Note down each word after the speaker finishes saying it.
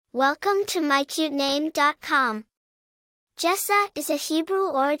Welcome to mycutename.com. Jessa is a Hebrew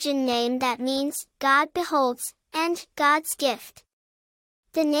origin name that means God beholds and God's gift.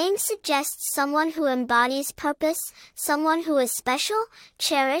 The name suggests someone who embodies purpose, someone who is special,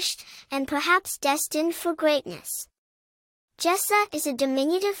 cherished, and perhaps destined for greatness. Jessa is a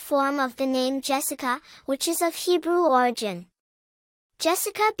diminutive form of the name Jessica, which is of Hebrew origin.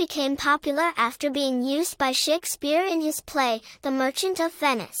 Jessica became popular after being used by Shakespeare in his play, The Merchant of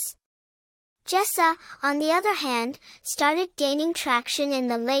Venice. Jessa, on the other hand, started gaining traction in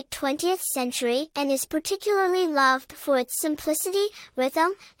the late 20th century and is particularly loved for its simplicity,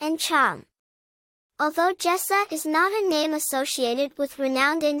 rhythm, and charm. Although Jessa is not a name associated with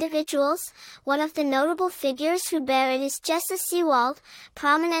renowned individuals, one of the notable figures who bear it is Jessa Seawald,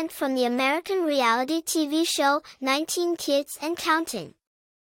 prominent from the American reality TV show 19 Kids and Counting.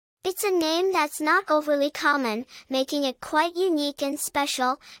 It's a name that's not overly common, making it quite unique and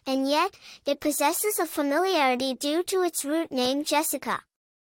special, and yet, it possesses a familiarity due to its root name Jessica.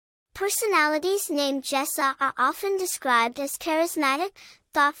 Personalities named Jessa are often described as charismatic,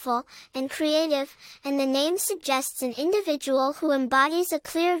 thoughtful, and creative, and the name suggests an individual who embodies a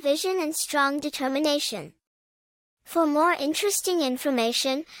clear vision and strong determination. For more interesting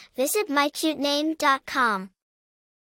information, visit mycutename.com.